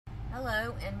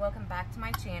Hello and welcome back to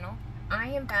my channel. I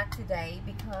am back today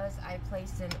because I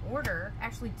placed an order,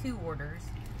 actually 2 orders,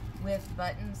 with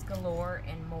Buttons Galore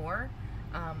and more.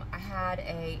 I had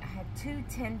 2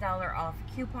 $10 off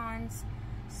coupons,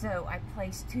 so I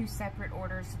placed 2 separate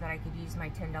orders so that I could use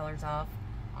my $10 off,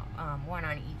 one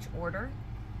on each order.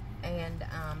 And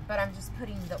but I'm just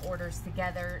putting the orders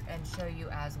together and show you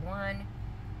as one.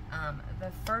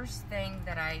 The first thing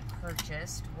that I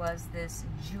purchased was this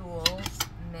Jewels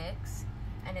mix,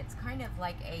 and it's kind of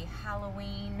like a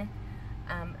Halloween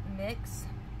mix.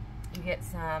 You get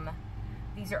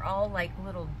these are all like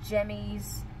little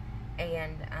jemmies,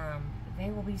 and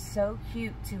they will be so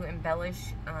cute to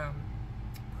embellish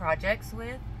projects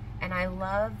with. And I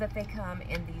love that they come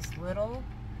in these little,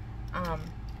 let me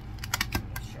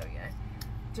show you,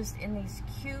 just in these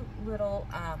cute little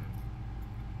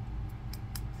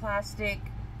plastic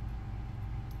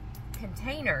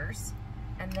containers,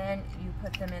 and then you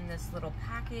put them in this little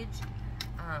package.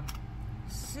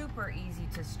 Super easy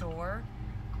to store,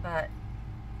 but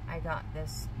I got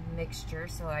this mixture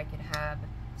so I could have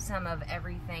some of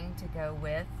everything to go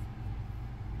with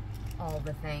all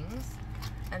the things.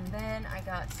 And then I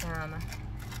got some,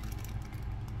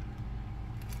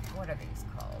 what are these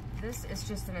called? This is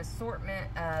just an assortment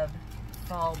of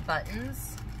fall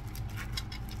buttons.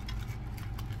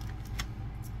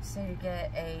 So you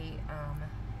get a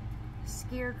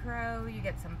scarecrow, you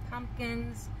get some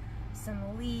pumpkins,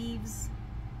 some leaves,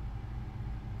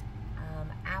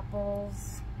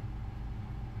 apples,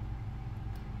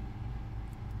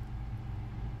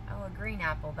 oh, a green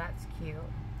apple, that's cute.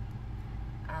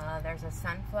 There's a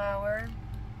sunflower.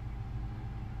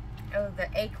 Oh, the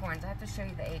acorns, I have to show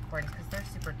you the acorns because they're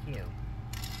super cute.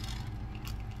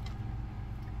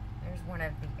 There's one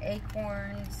of the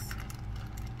acorns.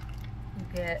 You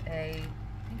get I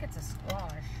think it's a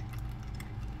squash.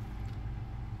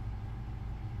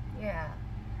 Yeah.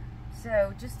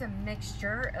 So just a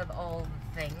mixture of all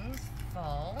the things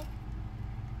fall.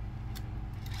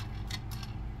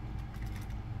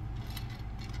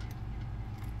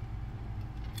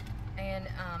 And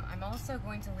I'm also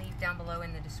going to leave down below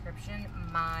in the description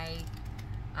my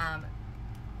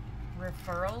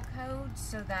referral code,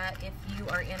 so that if you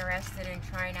are interested in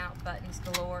trying out Buttons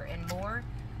Galore and more,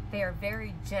 they are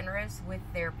very generous with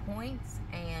their points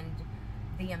and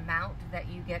the amount that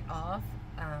you get off.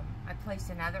 I placed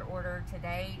another order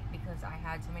today because I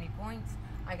had so many points.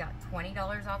 I got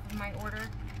 $20 off of my order,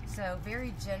 so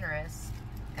very generous,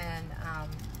 and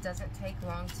doesn't take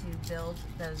long to build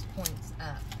those points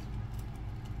up.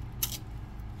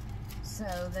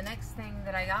 So the next thing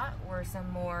that I got were some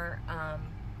more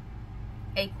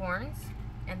acorns,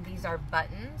 and these are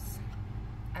buttons.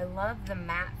 I love the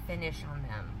matte finish on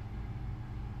them.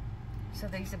 So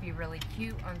these would be really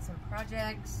cute on some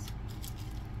projects.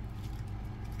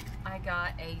 I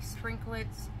got a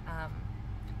Sprinklets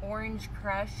Orange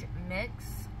Crush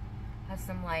mix. Has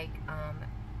some like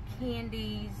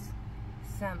candies,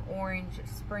 some orange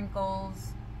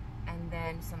sprinkles, and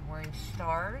then some orange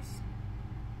stars.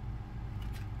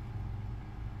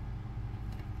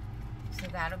 So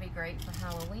that'll be great for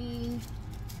Halloween.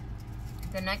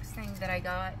 The next thing that I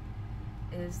got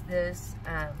is this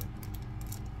kind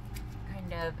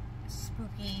of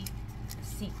spooky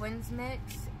sequins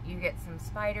mix. You get some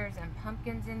spiders and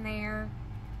pumpkins in there,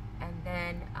 and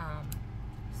then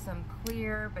some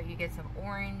clear, but you get some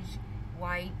orange,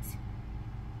 white,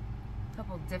 a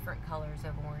couple different colors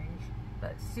of orange,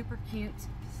 but super cute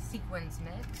sequins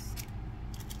mix.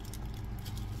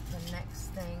 The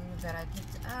next thing that I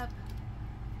picked up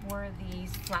were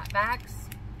these flatbacks,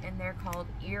 and they're called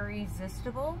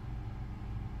Irresistible,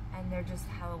 and they're just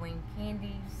Halloween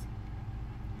candies.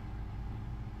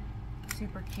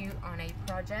 Super cute on a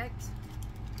project.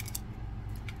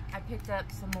 I picked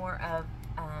up some more of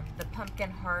the Pumpkin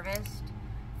Harvest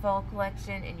Fall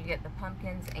Collection, and you get the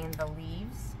pumpkins and the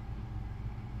leaves.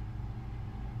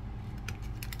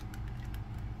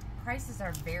 Prices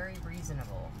are very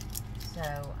reasonable.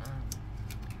 So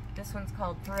this one's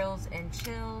called Thrills and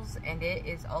Chills, and it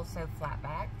is also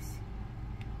flatbacks.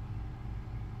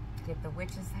 You get the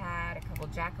witch's hat, a couple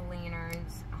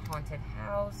jack-o'-lanterns, a haunted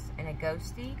house, and a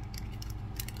ghosty.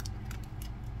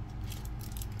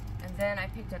 And then I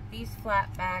picked up these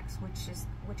flatbacks,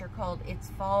 which are called It's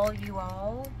Fall,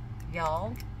 Y'all.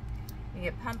 You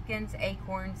get pumpkins,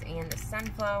 acorns, and the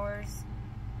sunflowers.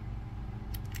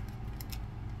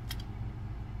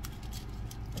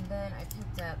 And then I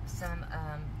picked up some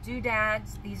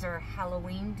doodads. These are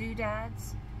Halloween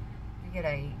doodads. You get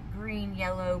a green,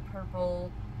 yellow,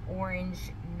 purple,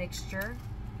 orange mixture.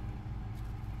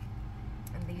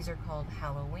 And these are called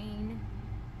Halloween.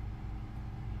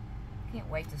 Can't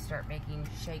wait to start making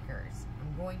shakers.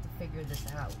 I'm going to figure this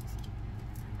out.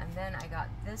 And then I got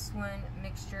this one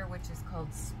mixture, which is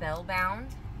called Spellbound.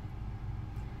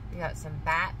 You got some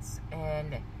bats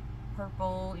and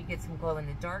purple. You get some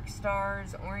glow-in-the-dark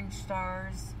stars, orange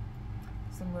stars,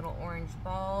 some little orange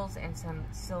balls, and some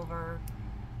silver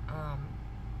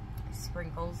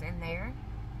sprinkles in there.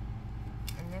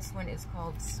 And this one is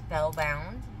called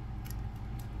Spellbound.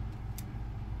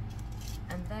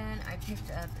 And then I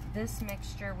picked up this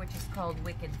mixture, which is called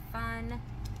Wicked Fun.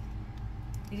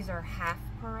 These are half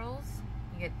pearls.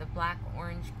 You get the black,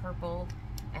 orange, purple,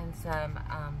 and some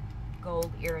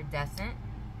gold iridescent.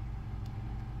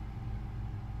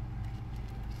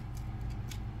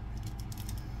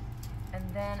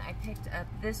 And then I picked up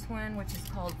this one, which is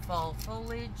called Fall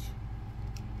Foliage.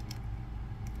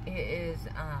 It is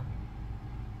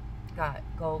got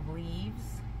gold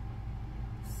leaves,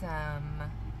 some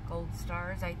gold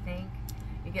stars, I think.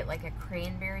 You get like a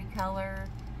cranberry color,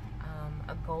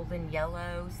 a golden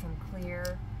yellow, some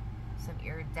clear, some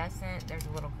iridescent. There's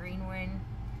a little green one.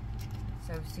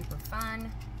 So super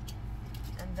fun.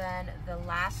 And then the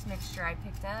last mixture I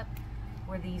picked up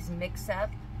were these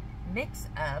mix-ups.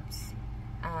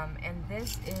 And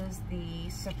this is the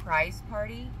surprise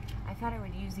party. I thought I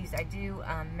would use these. I do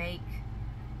make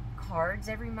cards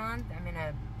every month. I'm in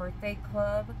a birthday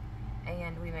club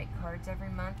and we make cards every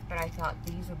month, but I thought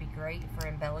these would be great for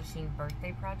embellishing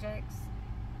birthday projects.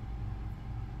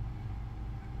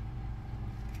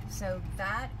 So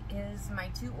that is my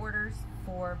 2 orders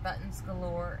for Buttons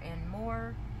Galore and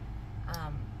More.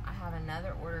 I have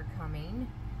another order coming,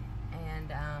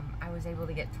 and I was able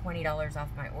to get $20 off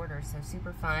my order, so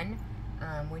super fun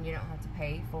when you don't have to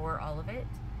pay for all of it.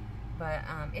 But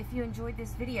if you enjoyed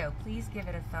this video, please give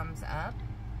it a thumbs up.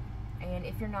 And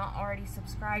if you're not already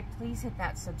subscribed, please hit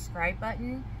that subscribe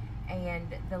button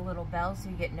and the little bell so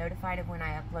you get notified of when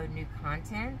I upload new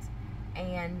content.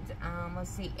 And let's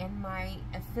see, in my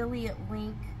affiliate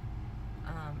link,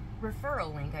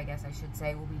 referral link, I guess I should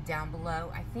say, will be down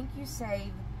below. I think you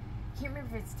save, can't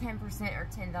remember if it's 10% or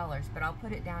 $10, but I'll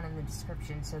put it down in the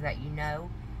description so that you know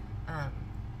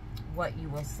what you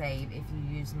will save if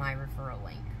you use my referral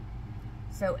link.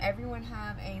 So everyone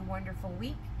have a wonderful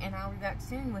week, and I'll be back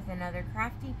soon with another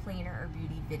crafty, planner, or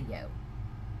beauty video.